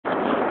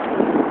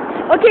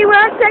Okay, we're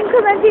at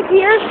Clemente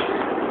Pier.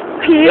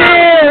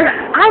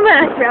 I'm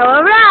gonna throw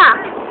a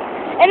rock.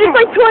 And it's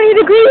like 20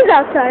 degrees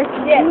outside.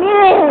 Yeah.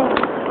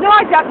 No,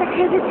 I dropped it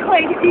because it's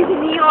 20 degrees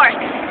in New York.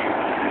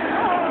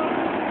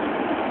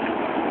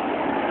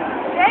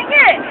 Dang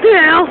it!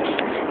 Yeah.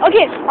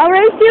 Okay, I'll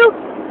race you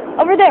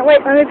over there.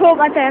 Wait, let me pull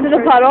up my pants. To the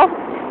puddle.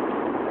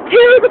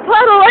 To the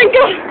puddle and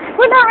go.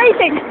 We're not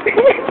racing.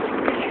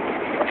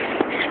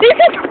 This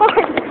is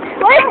hard.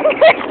 What?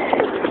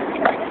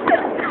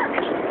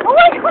 Oh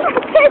my god,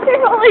 my pants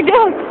are falling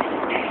down.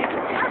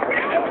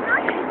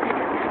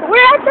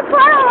 We're at the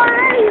puddle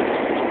already.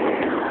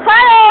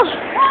 Puddle.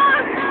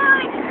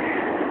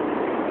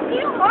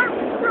 You are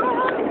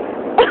strong.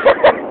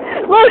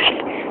 Look.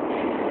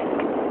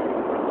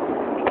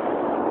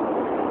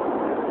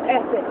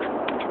 That's it.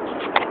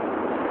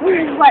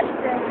 We're what?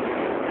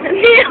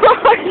 You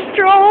are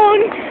strong.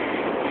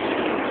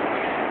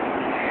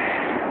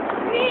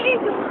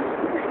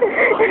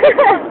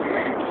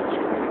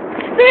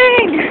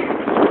 Sing.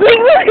 Sing. Oh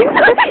my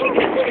god.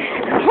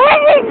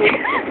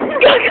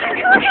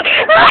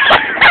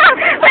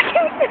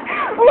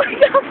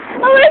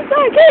 Alyssa,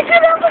 can you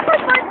get out of my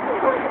phone?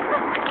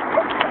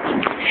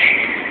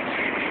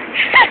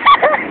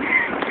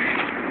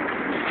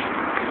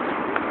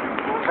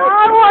 I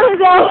want to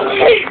go.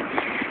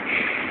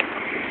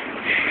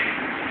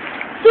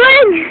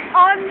 Swing!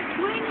 On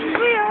swings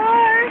we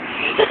are.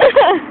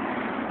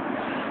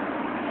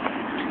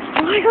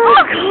 Oh my god,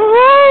 it's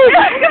cold!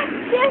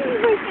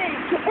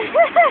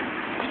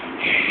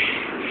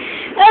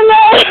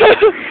 Hello!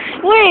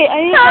 Wait, I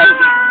need to...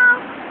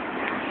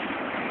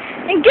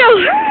 And go!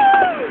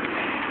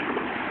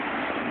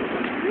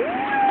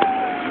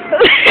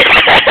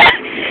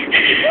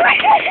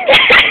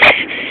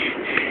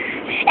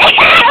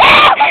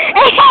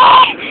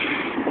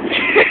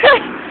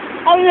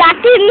 I'm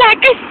laughing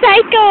like a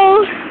psycho.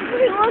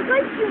 You look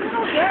like your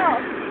little girl.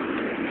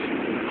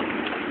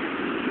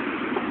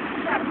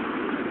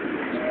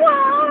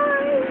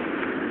 Why?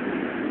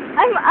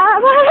 I'm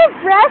out of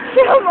breath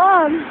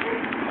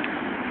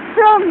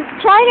from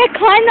trying to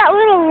climb that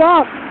little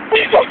lump.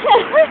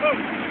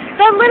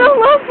 That little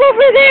lump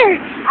over there.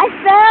 I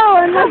fell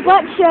and my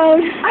butt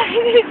showed. I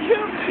did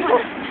too.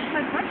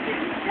 My butt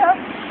didn't show.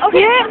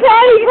 Okay,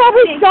 you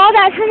probably saw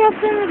that from up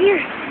in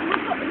here.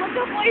 Look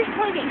up while you're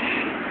plugging.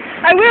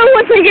 I will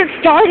once I get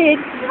started.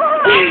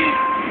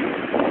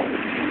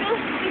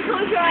 You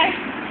close your eyes.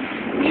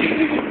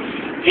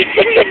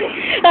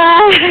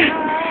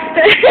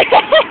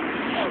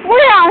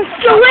 We're on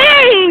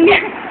swing!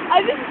 I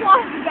just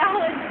lost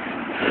balance.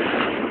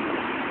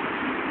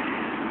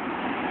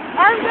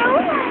 I'm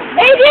going.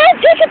 Hey, dude,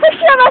 take a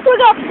picture of us. We'll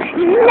go,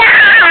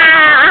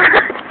 nah!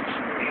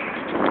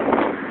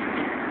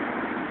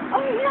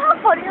 Oh, yeah,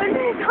 buddy. I'm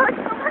going to touch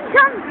someone's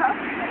gun.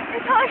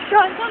 It's our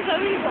shot.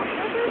 Sometimes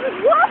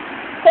what?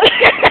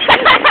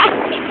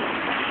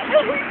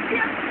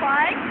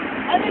 Flying,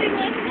 and then he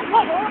lands in the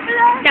puddle over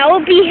there. That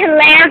would be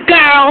hilarious,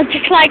 girl.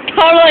 Just like,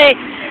 totally.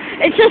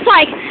 It's just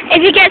like,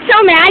 if you get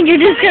so mad,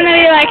 you're just gonna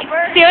be like,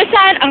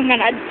 suicide, I'm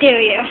gonna do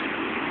you.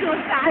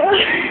 Suicide?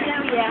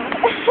 Yeah.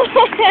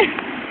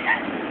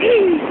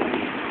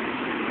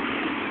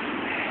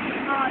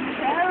 On the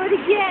road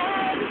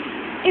again.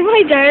 In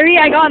my diary,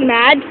 I got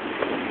mad.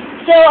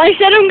 So I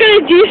said I'm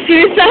gonna do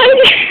suicide.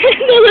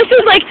 And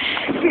Alyssa's like,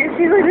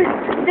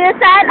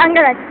 suicide, I'm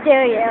gonna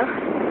do you.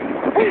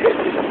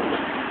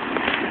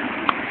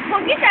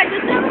 Look at that.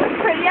 Doesn't that look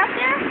pretty up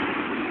there?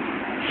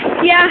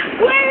 Yeah.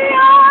 Way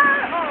out.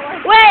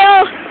 Way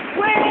out.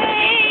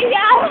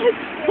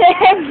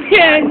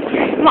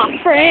 My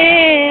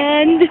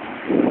friend.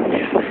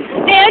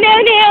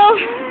 No.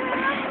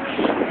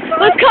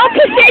 Let's call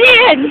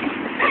Poseidon.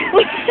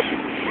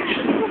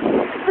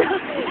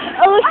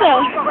 Alyssa,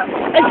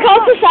 it's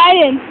called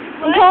Poseidon.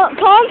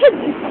 Call him.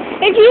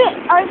 If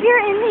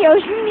you're in the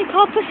ocean and you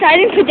call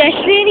Poseidon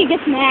pedestrian, he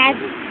gets mad.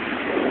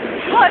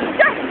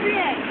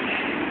 Pedestrian.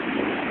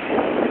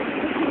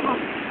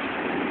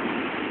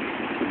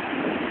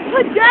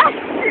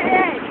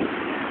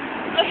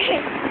 Okay,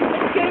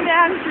 let's go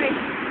down 3.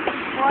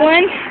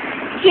 1,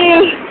 2,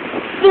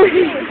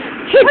 3.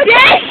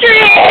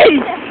 Pedestrian!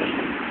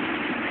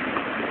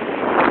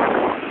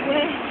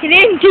 He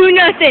didn't do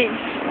nothing.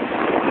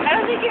 I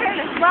don't think you're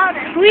gonna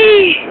louder.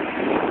 3.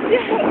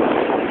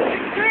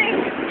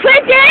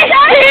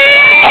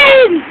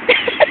 Pedestrian!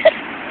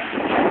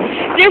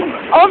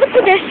 All the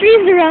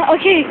pedestrians around.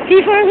 Okay,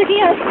 people are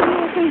looking at us.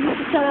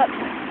 Shut up.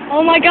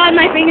 Oh my god,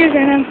 my fingers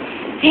are numb.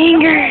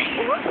 Fingers.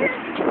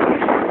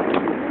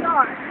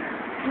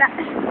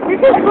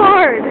 This is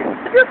hard.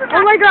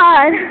 Oh my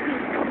god.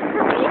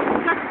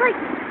 That's like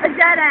a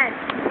dead end.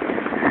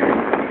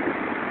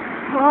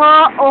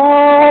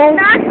 Uh-oh.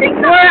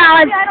 We're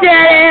on a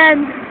dead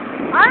end.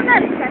 I'm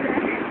not a dead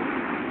end.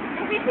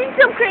 If you think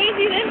I'm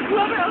crazy, then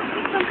whoever else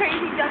thinks I'm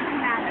crazy doesn't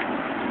matter.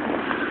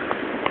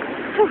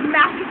 So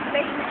Mac is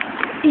famous.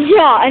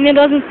 Yeah, and he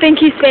doesn't think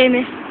he's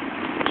famous.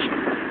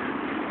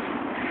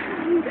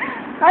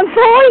 I'm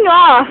falling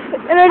off,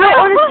 and I don't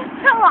want to...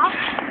 Fell off.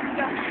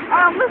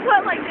 Let's go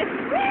like this.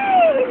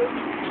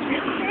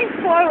 Face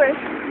forward.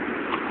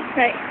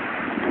 Right.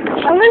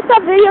 I'm gonna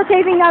stop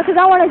videotaping now because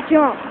I want to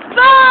jump.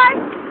 Bye!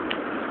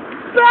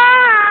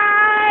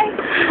 Bye!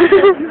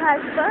 You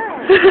had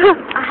fun.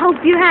 I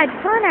hope you had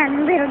fun on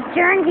a little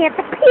journey at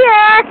the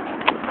pier.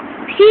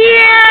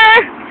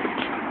 Pier.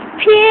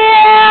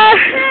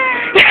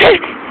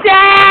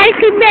 San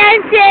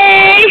Clemente.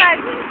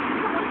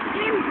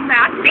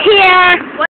 Pier.